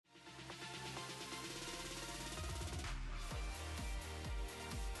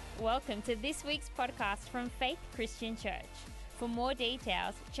Welcome to this week's podcast from Faith Christian Church. For more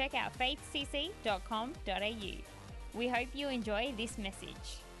details, check out faithcc.com.au. We hope you enjoy this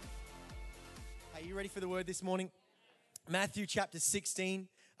message. Are you ready for the word this morning? Matthew chapter 16.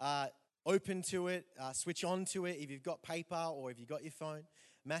 Open to it, switch on to it if you've got paper or if you've got your phone.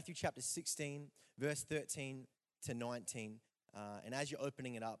 Matthew chapter 16, verse 13 to 19. And as you're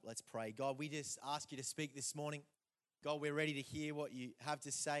opening it up, let's pray. God, we just ask you to speak this morning. God, we're ready to hear what you have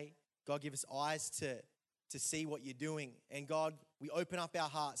to say. God, give us eyes to see what you're doing. And God, we open up our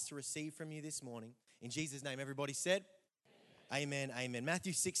hearts to receive from you this morning. In Jesus' name, everybody said, Amen, amen.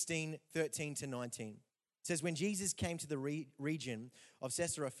 Matthew 16, 13 to 19. It says, when Jesus came to the region of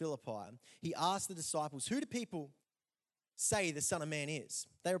Caesarea Philippi, he asked the disciples, who do people say the Son of Man is?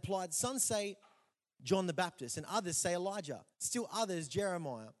 They replied, some say John the Baptist, and others say Elijah, still others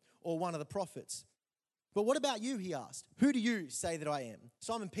Jeremiah or one of the prophets. But what about you, he asked. Who do you say that I am?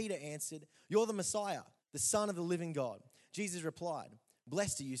 Simon Peter answered, you're the Messiah, the Son of the living God. Jesus replied,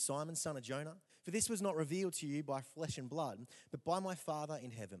 blessed are you, Simon, son of Jonah, for this was not revealed to you by flesh and blood, but by my Father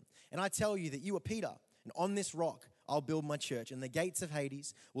in heaven. And I tell you that you are Peter, and on this rock I'll build my church, and the gates of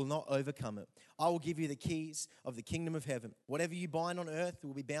Hades will not overcome it. I will give you the keys of the kingdom of heaven. Whatever you bind on earth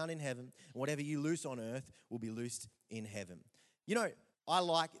will be bound in heaven, and whatever you loose on earth will be loosed in heaven. You know, I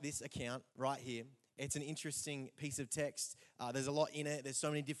like this account right here. It's an interesting piece of text. There's a lot in it. There's so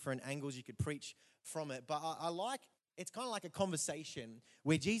many different angles you could preach from it. But I like, it's kind of like a conversation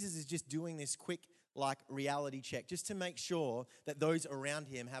where Jesus is just doing this quick reality check just to make sure that those around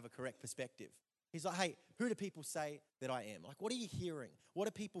him have a correct perspective. He's like, hey, who do people say that I am? Like, what are you hearing? What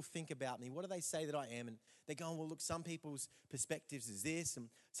do people think about me? What do they say that I am? And they're going, well, look, some people's perspectives is this, and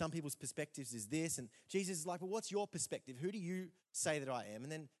some people's perspectives is this. And Jesus is like, well, what's your perspective? Who do you say that I am?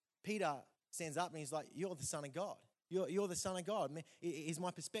 And then Peter stands up and he's like, you're the Son of God. You're the Son of God. Is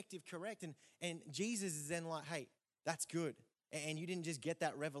my perspective correct? And Jesus is then like, hey, that's good. And you didn't just get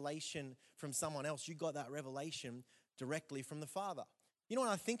that revelation from someone else. You got that revelation directly from the Father. You know,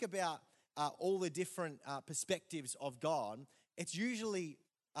 when I think about all the different perspectives of God, it's usually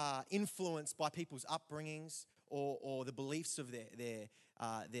influenced by people's upbringings or the beliefs of their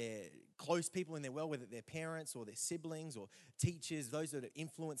close people in their world, whether their parents or their siblings or teachers, those that have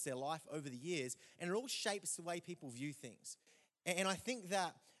influenced their life over the years. And it all shapes the way people view things. And I think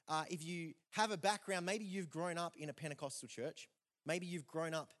that if you have a background, maybe you've grown up in a Pentecostal church, maybe you've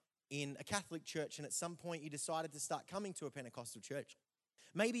grown up in a Catholic church, and at some point you decided to start coming to a Pentecostal church.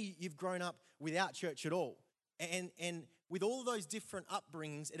 Maybe you've grown up without church at all. And with all those different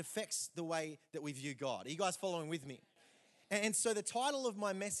upbringings, it affects the way that we view God. Are you guys following with me? And so the title of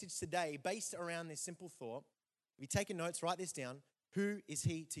my message today, based around this simple thought, if you're taking notes, write this down. Who is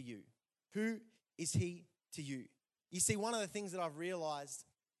he to you? Who is he to you? You see, one of the things that I've realized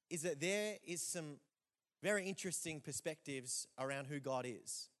is that there is some very interesting perspectives around who God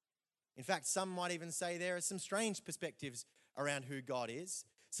is. In fact, some might even say there are some strange perspectives around who God is.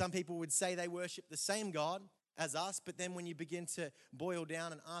 Some people would say they worship the same God as us, but then when you begin to boil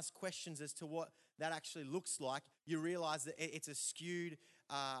down and ask questions as to what that actually looks like, you realize that it's a skewed,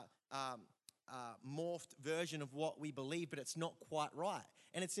 morphed version of what we believe, but it's not quite right.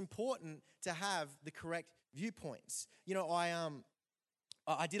 And it's important to have the correct viewpoints. You know,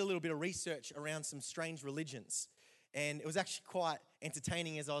 I did a little bit of research around some strange religions, and it was actually quite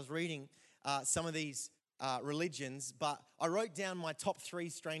entertaining as I was reading some of these religions, but I wrote down my top 3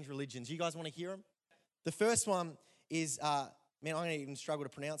 strange religions. You guys want to hear them? The first one is, I'm going to even struggle to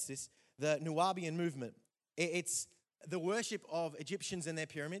pronounce this, the Nubian movement. It's the worship of Egyptians and their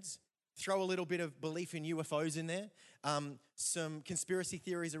pyramids. Throw a little bit of belief in UFOs in there, some conspiracy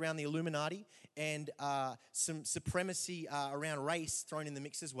theories around the Illuminati, and some supremacy around race thrown in the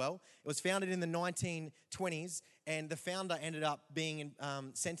mix as well. It was founded in the 1920s, and the founder ended up being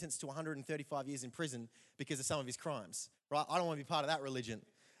sentenced to 135 years in prison because of some of his crimes. Right? I don't want to be part of that religion.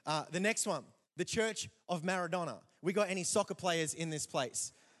 The next one, the Church of Maradona. We got any soccer players in this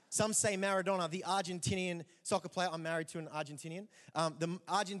place? Some say Maradona, the Argentinian soccer player. I'm married to an Argentinian. The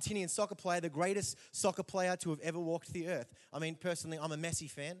Argentinian soccer player, the greatest soccer player to have ever walked the earth. I mean, personally, I'm a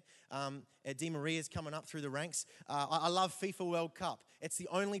Messi fan. Di Maria's coming up through the ranks. I love FIFA World Cup. It's the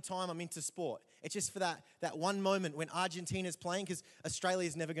only time I'm into sport. It's just for that one moment when Argentina's playing, because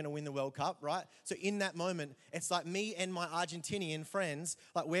Australia's never going to win the World Cup, right? So in that moment, it's like me and my Argentinian friends,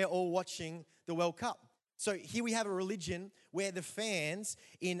 like we're all watching the World Cup. So here we have a religion where the fans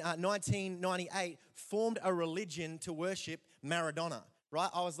in 1998 formed a religion to worship Maradona, right?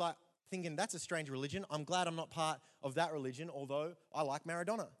 I was like thinking, that's a strange religion. I'm glad I'm not part of that religion, although I like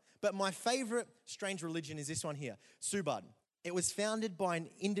Maradona. But my favorite strange religion is this one here, Subud. It was founded by an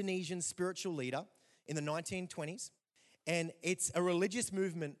Indonesian spiritual leader in the 1920s, and it's a religious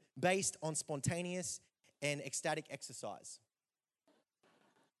movement based on spontaneous and ecstatic exercise.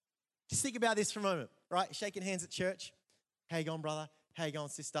 Just think about this for a moment, right? Shaking hands at church. How you going, brother? How you going,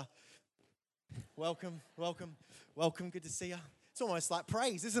 sister? Welcome, welcome, welcome. Good to see you. It's almost like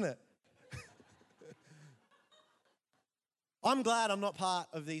praise, isn't it? I'm glad I'm not part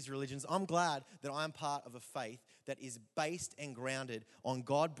of these religions. I'm glad that I'm part of a faith that is based and grounded on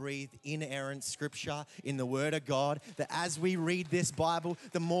God-breathed, inerrant scripture in the Word of God, that as we read this Bible,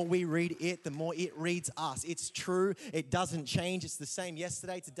 the more we read it, the more it reads us. It's true. It doesn't change. It's the same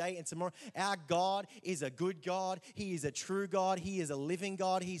yesterday, today, and tomorrow. Our God is a good God. He is a true God. He is a living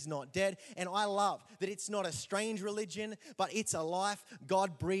God. He's not dead. And I love that it's not a strange religion, but it's a life,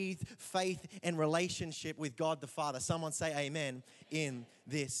 God-breathed faith and relationship with God the Father. Someone say amen in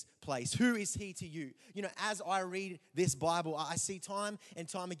this place. Who is he to you? You know, as I read this Bible, I see time and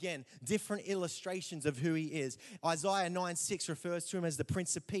time again different illustrations of who he is. Isaiah 9:6 refers to him as the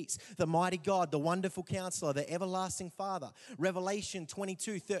Prince of Peace, the mighty God, the wonderful counselor, the everlasting Father. Revelation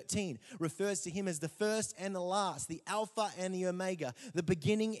 22:13 refers to him as the first and the last, the Alpha and the Omega, the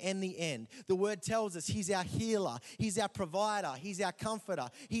beginning and the end. The word tells us he's our healer, he's our provider, he's our comforter,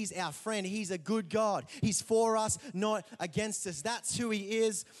 he's our friend, he's a good God. He's for us, not against us. That's who he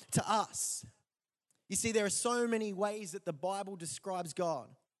is to us. You see, there are so many ways that the Bible describes God.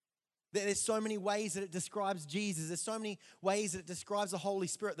 There's so many ways that it describes Jesus. There's so many ways that it describes the Holy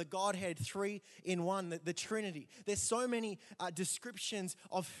Spirit, the Godhead, three in one, the Trinity. There's so many descriptions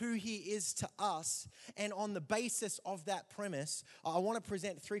of who he is to us. And on the basis of that premise, I want to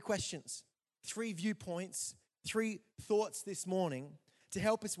present three questions, three viewpoints, three thoughts this morning to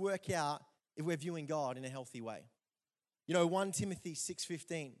help us work out if we're viewing God in a healthy way. You know, 1 Timothy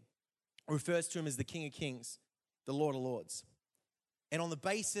 6:15 refers to him as the King of Kings, the Lord of Lords. And on the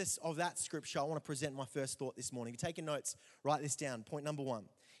basis of that scripture, I want to present my first thought this morning. If you're taking notes, write this down. Point number one.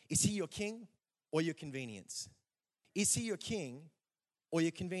 Is he your king or your convenience? Is he your king or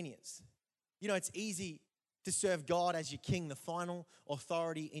your convenience? You know, it's easy to serve God as your king, the final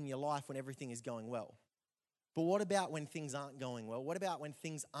authority in your life when everything is going well. But what about when things aren't going well? What about when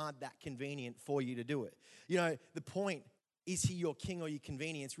things aren't that convenient for you to do it? You know, the point, is he your king or your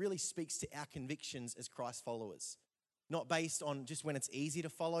convenience, really speaks to our convictions as Christ followers. Not based on just when it's easy to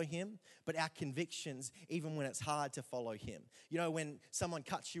follow him, but our convictions even when it's hard to follow him. You know, when someone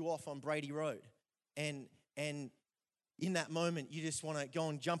cuts you off on Brady Road and in that moment you just want to go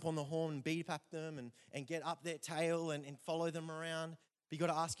and jump on the horn and beat up them and get up their tail and follow them around. But you've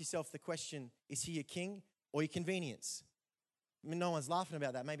got to ask yourself the question, is he your king or your convenience? I mean, no one's laughing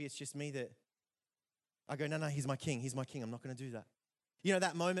about that. Maybe it's just me that I go, no, he's my king. He's my king. I'm not going to do that. You know,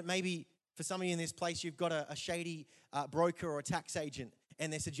 that moment, maybe for some of you in this place, you've got a shady broker or a tax agent,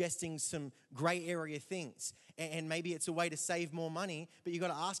 and they're suggesting some gray area things. And maybe it's a way to save more money, but you've got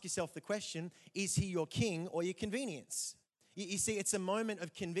to ask yourself the question, is he your king or your convenience? You see, it's a moment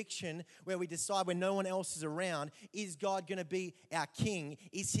of conviction where we decide when no one else is around, is God going to be our king?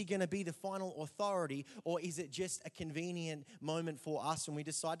 Is he going to be the final authority? Or is it just a convenient moment for us when we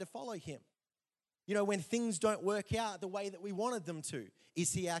decide to follow him? You know, when things don't work out the way that we wanted them to,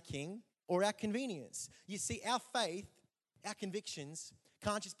 is he our king or our convenience? You see, our faith, our convictions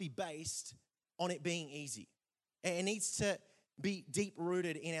can't just be based on it being easy. It needs to be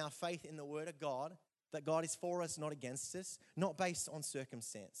deep-rooted in our faith in the Word of God, that God is for us, not against us, not based on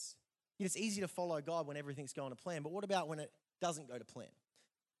circumstance. You know, it's easy to follow God when everything's going to plan, but what about when it doesn't go to plan?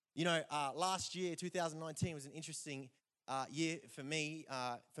 You know, last year, 2019, was an interesting year for me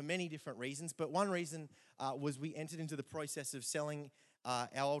for many different reasons, but one reason was we entered into the process of selling our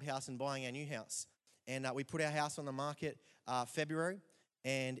old house and buying our new house. And we put our house on the market February,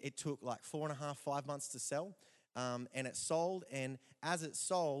 and it took like 4.5, 5 months to sell. And it sold, and as it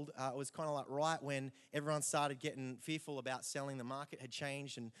sold, it was kind of like right when everyone started getting fearful about selling. The market had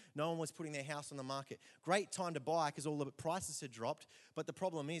changed, and no one was putting their house on the market. Great time to buy because all the prices had dropped, but the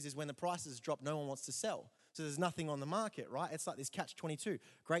problem is when the prices drop, no one wants to sell. So there's nothing on the market, right? It's like this catch-22.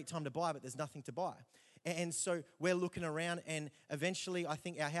 Great time to buy, but there's nothing to buy. And so we're looking around, and eventually I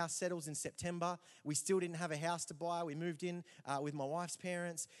think our house settles in September. We still didn't have a house to buy. We moved in with my wife's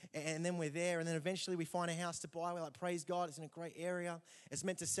parents, and then we're there, and then eventually we find a house to buy. We're like, praise God, it's in a great area. It's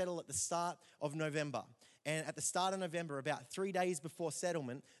meant to settle at the start of November. And at the start of November, about 3 days before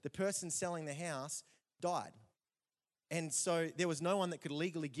settlement, the person selling the house died. And so there was no one that could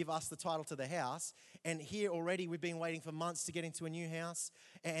legally give us the title to the house. And here already we've been waiting for months to get into a new house.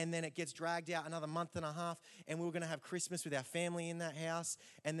 And then it gets dragged out another month and a half. And we were going to have Christmas with our family in that house.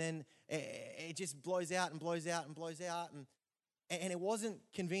 And then it just blows out and blows out and blows out. And And it wasn't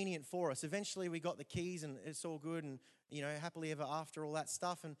convenient for us. Eventually we got the keys and it's all good and, happily ever after, all that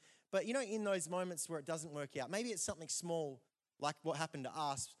stuff. But in those moments where it doesn't work out, maybe it's something small like what happened to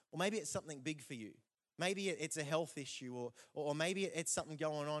us, or maybe it's something big for you. Maybe it's a health issue, or maybe it's something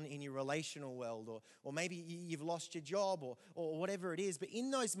going on in your relational world, or maybe you've lost your job, or whatever it is. But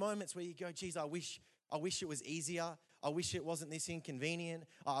in those moments where you go, geez, I wish it was easier. I wish it wasn't this inconvenient.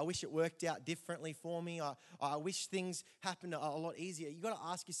 I wish it worked out differently for me. I wish things happened a lot easier. You've got to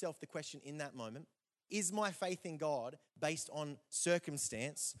ask yourself the question in that moment, is my faith in God based on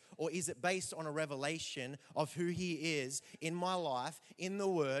circumstance, or is it based on a revelation of who he is in my life, in the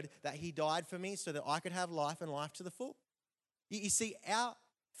word, that he died for me so that I could have life and life to the full? You see, our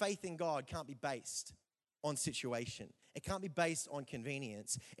faith in God can't be based on situation. It can't be based on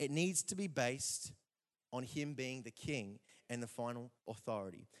convenience. It needs to be based on him being the king and the final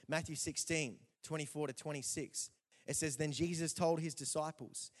authority. Matthew 16:24-26. It says, then Jesus told his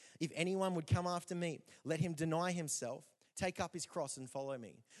disciples, if anyone would come after me, let him deny himself, take up his cross and follow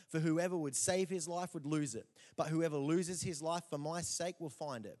me. For whoever would save his life would lose it. But whoever loses his life for my sake will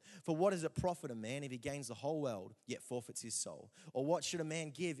find it. For what does it profit a man if he gains the whole world, yet forfeits his soul? Or what should a man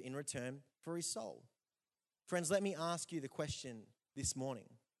give in return for his soul? Friends, let me ask you the question this morning.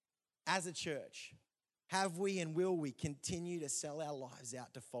 As a church, have we and will we continue to sell our lives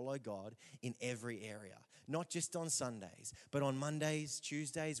out to follow God in every area? Not just on Sundays, but on Mondays,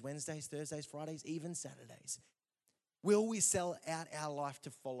 Tuesdays, Wednesdays, Thursdays, Fridays, even Saturdays. Will we sell out our life to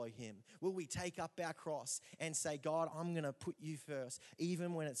follow him? Will we take up our cross and say, God, I'm going to put you first,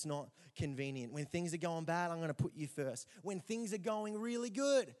 even when it's not convenient? When things are going bad, I'm going to put you first. When things are going really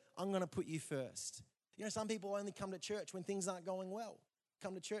good, I'm going to put you first. Some people only come to church when things aren't going well.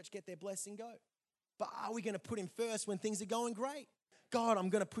 Come to church, get their blessing, go. But are we going to put him first when things are going great? God, I'm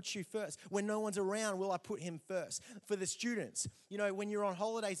going to put you first. When no one's around, will I put him first? For the students, when you're on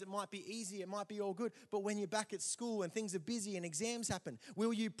holidays, it might be easy, it might be all good. But when you're back at school and things are busy and exams happen,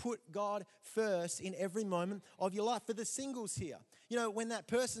 will you put God first in every moment of your life? For the singles here, when that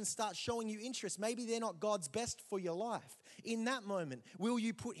person starts showing you interest, maybe they're not God's best for your life. In that moment, will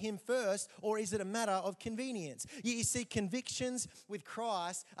you put him first, or is it a matter of convenience? You see, convictions with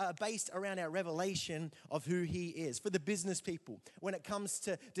Christ are based around our revelation of who he is. For the business people, when it comes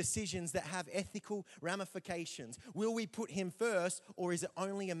to decisions that have ethical ramifications, will we put him first, or is it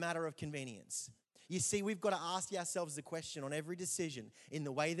only a matter of convenience? You see, we've got to ask ourselves the question on every decision in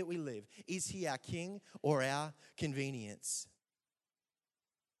the way that we live. Is he our king or our convenience?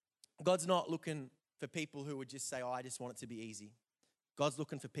 God's not looking for people who would just say, I just want it to be easy. God's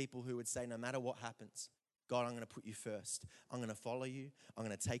looking for people who would say, no matter what happens, God, I'm going to put you first. I'm going to follow you. I'm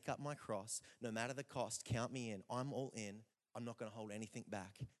going to take up my cross. No matter the cost, count me in. I'm all in. I'm not going to hold anything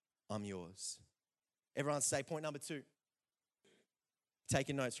back. I'm yours. Everyone say point number 2.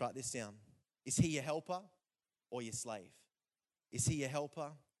 Taking notes, write this down. Is he your helper or your slave? Is he your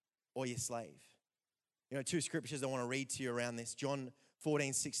helper or your slave? 2 scriptures I want to read to you around this. John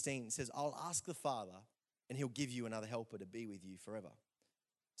 14:16 says, I'll ask the Father and he'll give you another helper to be with you forever.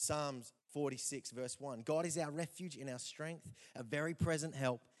 Psalms 46 verse 1, God is our refuge and our strength, a very present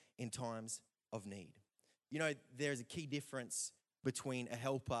help in times of need. There's a key difference between a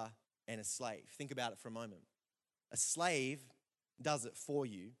helper and a slave. Think about it for a moment. A slave does it for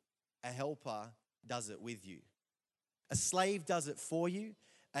you. A helper does it with you. A slave does it for you.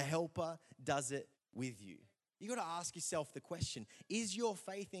 A helper does it with you. You got to ask yourself the question, is your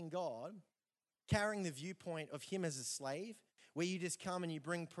faith in God carrying the viewpoint of him as a slave, where you just come and you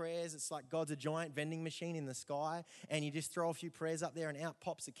bring prayers? It's like God's a giant vending machine in the sky and you just throw a few prayers up there and out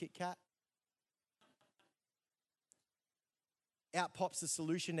pops a Kit Kat? Out pops the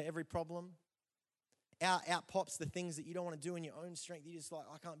solution to every problem. Out pops the things that you don't want to do in your own strength. You're just like,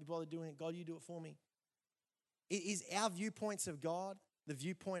 I can't be bothered doing it. God, you do it for me. Is our viewpoints of God the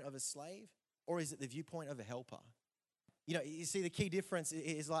viewpoint of a slave, or is it the viewpoint of a helper? You see, the key difference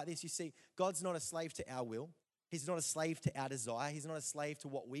is like this. You see, God's not a slave to our will. He's not a slave to our desire. He's not a slave to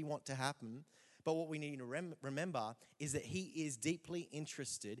what we want to happen. But what we need to remember is that he is deeply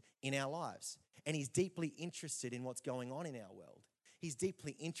interested in our lives. And he's deeply interested in what's going on in our world. He's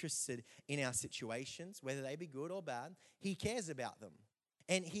deeply interested in our situations, whether they be good or bad. He cares about them.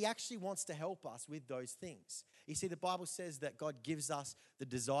 And he actually wants to help us with those things. You see, the Bible says that God gives us the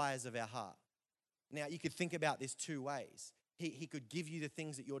desires of our heart. Now, you could think about this 2 ways. He could give you the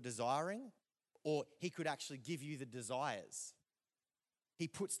things that you're desiring, or he could actually give you the desires. He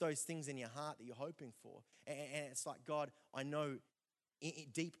puts those things in your heart that you're hoping for. And it's like, God, I know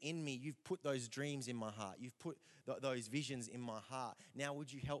deep in me, you've put those dreams in my heart. You've put those visions in my heart. Now,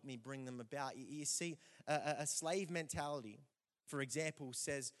 would you help me bring them about? You see, a slave mentality for example,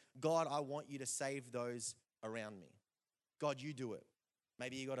 says, God, I want you to save those around me. God, you do it.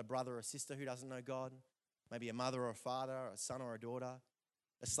 Maybe you got a brother or a sister who doesn't know God. Maybe a mother or a father, or a son or a daughter.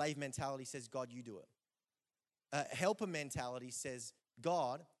 A slave mentality says, God, you do it. A helper mentality says,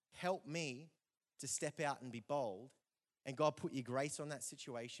 God, help me to step out and be bold. And God, put your grace on that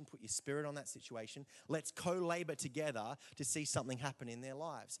situation, put your spirit on that situation. Let's co-labor together to see something happen in their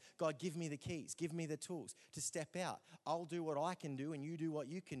lives. God, give me the keys, give me the tools to step out. I'll do what I can do and you do what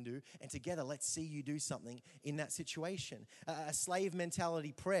you can do. And together, let's see you do something in that situation. A slave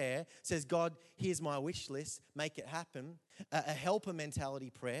mentality prayer says, God, here's my wish list, make it happen. A helper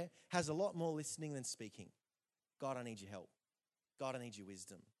mentality prayer has a lot more listening than speaking. God, I need your help. God, I need your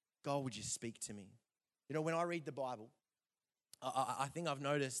wisdom. God, would you speak to me? You know, when I read the Bible, I think I've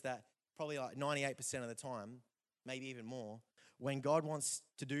noticed that probably like 98% of the time, maybe even more, when God wants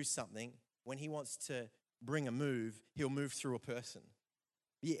to do something, when he wants to bring a move, he'll move through a person.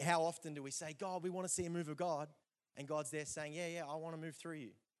 How often do we say, God, we want to see a move of God? And God's there saying, yeah, I want to move through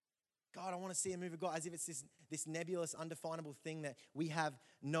you. God, I want to see a move of God, as if it's this nebulous, undefinable thing that we have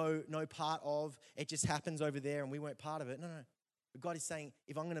no part of. It just happens over there and we weren't part of it. No. But God is saying,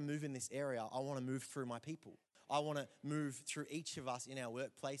 if I'm going to move in this area, I want to move through my people. I want to move through each of us in our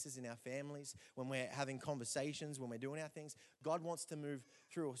workplaces, in our families, when we're having conversations, when we're doing our things. God wants to move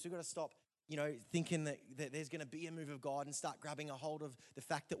through us. We've got to stop, thinking that there's going to be a move of God and start grabbing a hold of the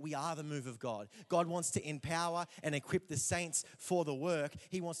fact that we are the move of God. God wants to empower and equip the saints for the work.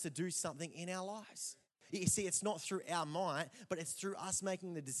 He wants to do something in our lives. You see, it's not through our might, but it's through us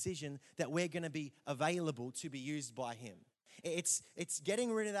making the decision that we're going to be available to be used by him. It's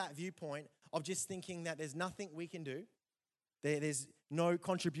getting rid of that viewpoint of just thinking that there's nothing we can do. There's no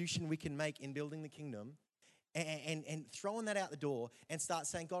contribution we can make in building the kingdom. And throwing that out the door and start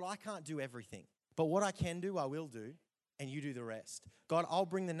saying, God, I can't do everything. But what I can do, I will do. And you do the rest. God, I'll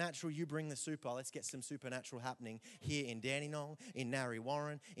bring the natural, you bring the super. Let's get some supernatural happening here in Dandenong, in Narre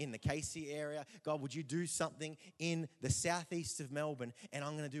Warren, in the Casey area. God, would you do something in the southeast of Melbourne? And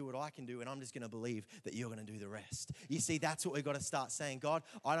I'm going to do what I can do, and I'm just going to believe that you're going to do the rest. You see, that's what we've got to start saying. God,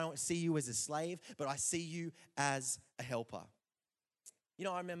 I don't see you as a slave, but I see you as a helper. You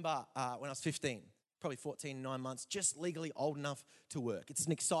know, I remember when I was 15, probably 14, 9 months, just legally old enough to work. It's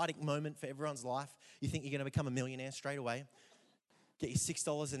an exciting moment for everyone's life. You think you're going to become a millionaire straight away. Get your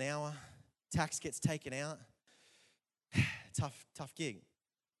 $6 an hour. Tax gets taken out. Tough gig.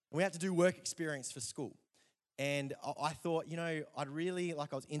 And we had to do work experience for school. And I thought, I'd really, I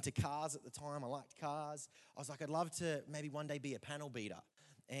was into cars at the time. I liked cars. I was like, I'd love to maybe one day be a panel beater.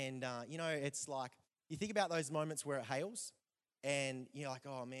 And, it's like, you think about those moments where it hails and you're like,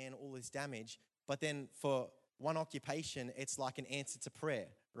 oh man, all this damage. But then for one occupation, it's like an answer to prayer,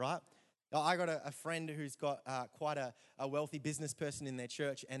 right? I got a friend who's got quite a wealthy business person in their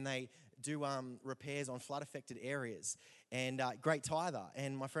church, and they do repairs on flood-affected areas, and great tither.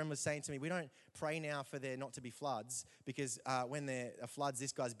 And my friend was saying to me, we don't pray now for there not to be floods, because when there are floods,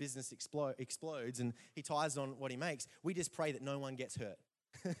 this guy's business explodes, and he tithes on what he makes. We just pray that no one gets hurt.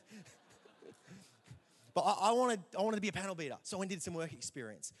 But I wanted to be a panel beater, so I did some work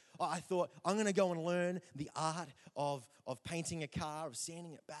experience. I thought, I'm going to go and learn the art of painting a car, of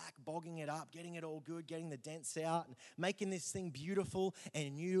sanding it back, bogging it up, getting it all good, getting the dents out, and making this thing beautiful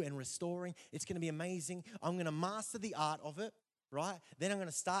and new and restoring. It's going to be amazing. I'm going to master the art of it, right? Then I'm going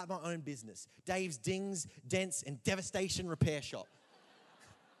to start my own business, Dave's Dings, Dents, and Devastation Repair Shop.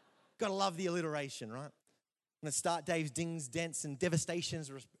 Got to love the alliteration, right? I'm going to start Dave's Dings, Dents, and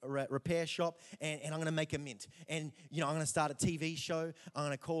Devastations Repair Shop, and I'm going to make a mint. And, I'm going to start a TV show. I'm going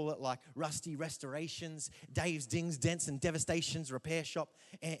to call it like Rusty Restorations, Dave's Dings, Dents, and Devastations Repair Shop,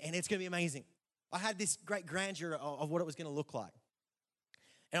 and it's going to be amazing. I had this great grandeur of what it was going to look like.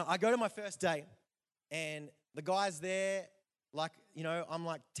 And I go to my first day, and the guy's there, I'm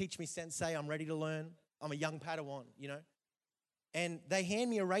like, teach me sensei, I'm ready to learn. I'm a young Padawan, And they hand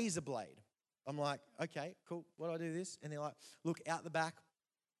me a razor blade. I'm like, okay, cool. What do I do this? And they're like, look, out the back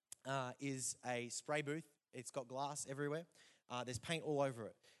is a spray booth. It's got glass everywhere. There's paint all over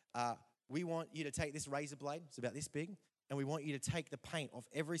it. We want you to take this razor blade. It's about this big. And we want you to take the paint off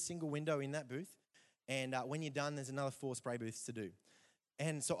every single window in that booth. And when you're done, there's another 4 spray booths to do.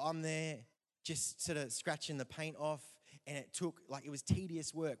 And so I'm there just sort of scratching the paint off. And it took, it was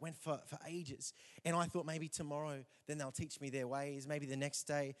tedious work, went for ages. And I thought maybe tomorrow, then they'll teach me their ways. Maybe the next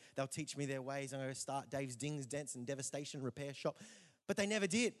day, they'll teach me their ways. I'm going to start Dave's Dings, Dents, and Devastation Repair Shop. But they never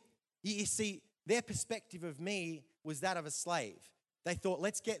did. You see, their perspective of me was that of a slave. They thought,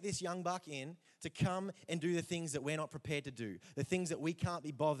 let's get this young buck in to come and do the things that we're not prepared to do, the things that we can't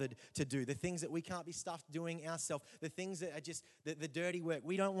be bothered to do, the things that we can't be stuffed doing ourselves, the things that are just the dirty work.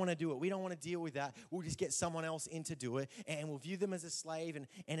 We don't want to do it. We don't want to deal with that. We'll just get someone else in to do it, and we'll view them as a slave,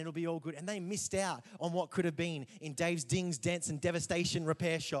 and it'll be all good. And they missed out on what could have been in Dave's Dings, Dents, and Devastation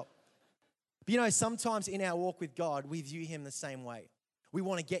repair shop. But sometimes in our walk with God, we view him the same way. We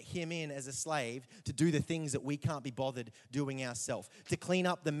want to get him in as a slave to do the things that we can't be bothered doing ourselves, to clean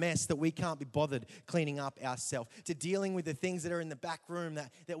up the mess that we can't be bothered cleaning up ourselves, to dealing with the things that are in the back room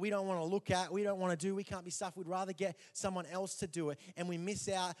that we don't want to look at, we don't want to do, we can't be stuffed. We'd rather get someone else to do it, and we miss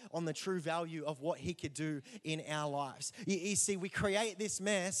out on the true value of what he could do in our lives. You see, we create this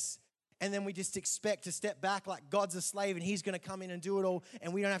mess, and then we just expect to step back like God's a slave and he's going to come in and do it all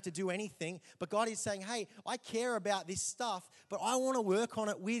and we don't have to do anything. But God is saying, hey, I care about this stuff, but I want to work on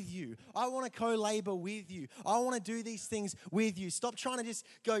it with you. I want to co-labor with you. I want to do these things with you. Stop trying to just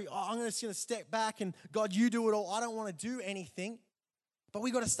go, I'm just going to step back and God, you do it all. I don't want to do anything. But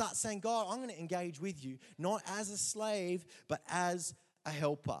we got to start saying, God, I'm going to engage with you, not as a slave, but as a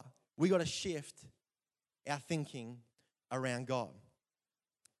helper. We got to shift our thinking around God.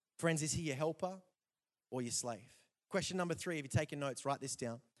 Friends, is he your helper or your slave? Question number 3, if you're taking notes, write this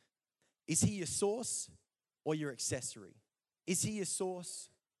down. Is he your source or your accessory? Is he your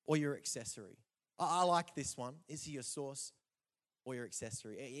source or your accessory? I like this one. Is he your source or your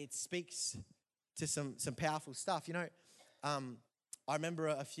accessory? It speaks to some powerful stuff. I remember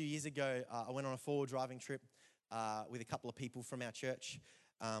a few years ago, I went on a forward driving trip with a couple of people from our church.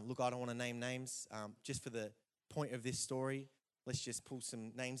 Look, I don't want to name names. Just for the point of this story, let's just pull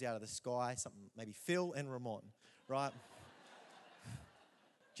some names out of the sky, something maybe Phil and Ramon, right?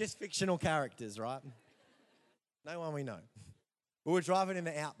 Just fictional characters, right? No one we know. We were driving in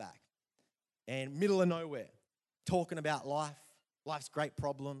the outback and middle of nowhere, talking about life, life's great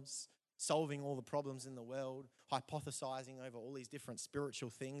problems, solving all the problems in the world, hypothesizing over all these different spiritual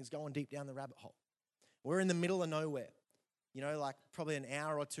things, going deep down the rabbit hole. We're in the middle of nowhere, like probably an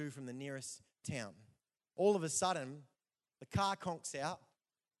hour or two from the nearest town. All of a sudden, the car conks out.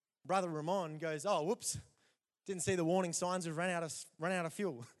 Brother Ramon goes, oh, whoops, didn't see the warning signs. We've run out of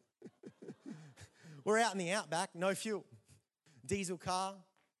fuel. We're out in the outback, no fuel. Diesel car,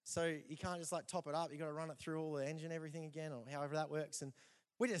 so you can't just top it up. You got to run it through all the engine, everything again, or however that works. And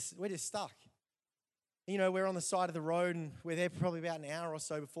we're just stuck. We're on the side of the road, and we're there probably about an hour or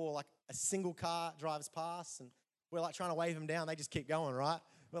so before a single car drives past, and we're trying to wave them down. They just keep going, right?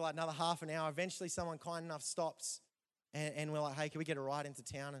 We're another half an hour. Eventually, someone kind enough stops. And we're like, hey, can we get a ride into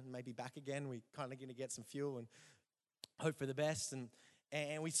town and maybe back again? We kind of going to get some fuel and hope for the best. And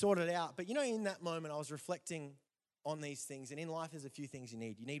we sorted it out. But in that moment, I was reflecting on these things. And in life, there's a few things you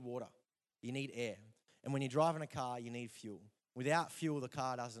need. You need water. You need air. And when you're driving a car, you need fuel. Without fuel, the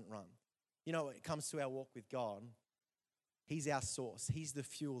car doesn't run. When it comes to our walk with God, he's our source. He's the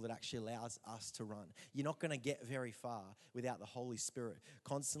fuel that actually allows us to run. You're not going to get very far without the Holy Spirit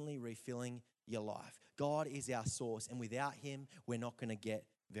constantly refilling your life. God is our source, and without him, we're not going to get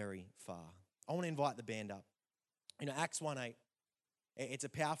very far. I want to invite the band up. Acts 1:8, it's a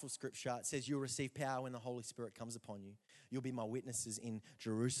powerful scripture. It says, you'll receive power when the Holy Spirit comes upon you. You'll be my witnesses in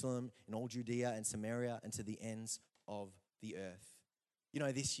Jerusalem, in all Judea and Samaria, and to the ends of the earth.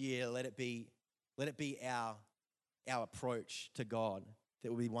 This year, let it be our approach to God that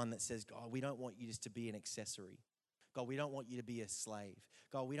will be one that says, God, we don't want you just to be an accessory. God, we don't want you to be a slave.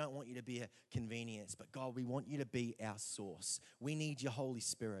 God, we don't want you to be a convenience, but God, we want you to be our source. We need your Holy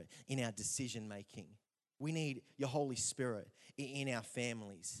Spirit in our decision making. We need your Holy Spirit in our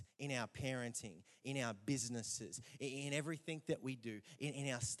families, in our parenting, in our businesses, in everything that we do, in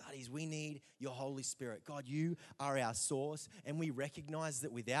our studies. We need your Holy Spirit. God, you are our source, and we recognize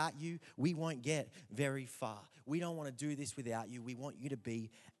that without you, we won't get very far. We don't want to do this without you. We want you to be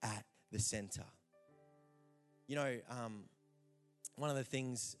at the center. One of the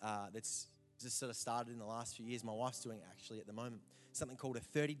things that's just sort of started in the last few years, my wife's doing actually at the moment, something called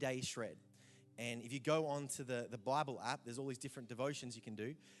a 30-day shred. And if you go on to the Bible app, there's all these different devotions you can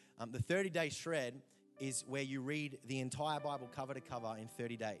do. The 30-day shred is where you read the entire Bible cover to cover in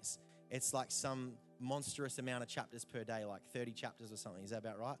 30 days. It's like some monstrous amount of chapters per day, like 30 chapters or something. Is that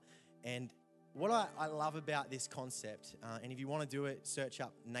about right? And what I love about this concept, and if you want to do it, search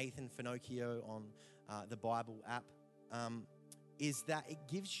up Nathan Finocchio on the Bible app, is that it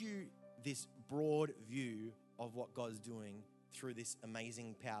gives you this broad view of what God's doing through this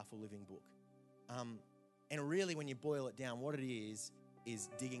amazing, powerful living book. And really, when you boil it down, what it is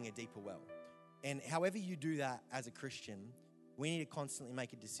digging a deeper well. And however you do that as a Christian, we need to constantly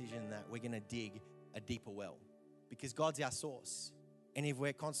make a decision that we're going to dig a deeper well, because God's our source. And if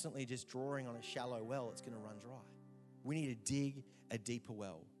we're constantly just drawing on a shallow well, it's going to run dry. We need to dig a deeper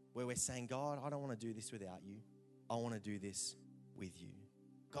well where we're saying, God, I don't want to do this without you. I want to do this with you.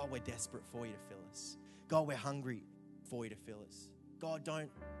 God, we're desperate for you to fill us. God, we're hungry for you to fill us. God, don't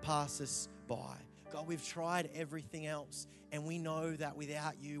pass us by. God, we've tried everything else, and we know that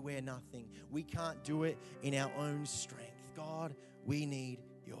without you, we're nothing. We can't do it in our own strength. God, we need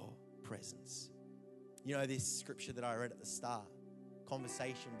your presence. You know this scripture that I read at the start,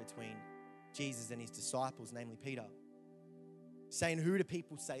 conversation between Jesus and his disciples, namely Peter, saying, who do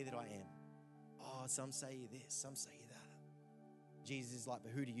people say that I am? Oh, some say you this, some say you that. Jesus is like,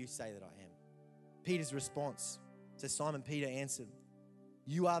 but who do you say that I am? Peter's response to Simon Peter answered,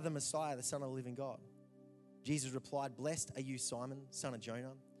 you are the Messiah, the Son of the living God. Jesus replied, blessed are you, Simon, son of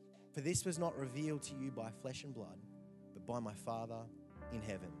Jonah, for this was not revealed to you by flesh and blood, but by my Father in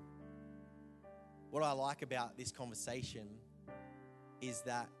heaven. What I like about this conversation is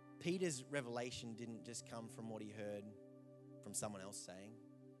that Peter's revelation didn't just come from what he heard from someone else saying,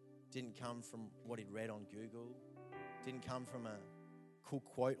 didn't come from what he'd read on Google, didn't come from a cool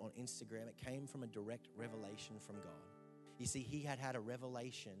quote on Instagram. It came from a direct revelation from God. You see, he had had a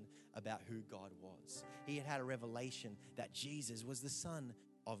revelation about who God was. He had had a revelation that Jesus was the Son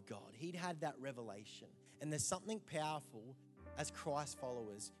of God. He'd had that revelation. And there's something powerful as Christ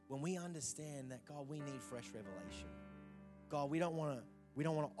followers when we understand that, God, we need fresh revelation. God, we don't want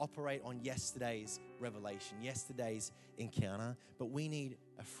to operate on yesterday's revelation, yesterday's encounter, but we need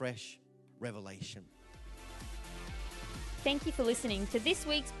a fresh revelation. Thank you for listening to this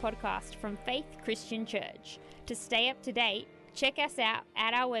week's podcast from Faith Christian Church. To stay up to date, check us out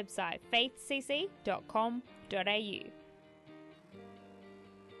at our website faithcc.com.au.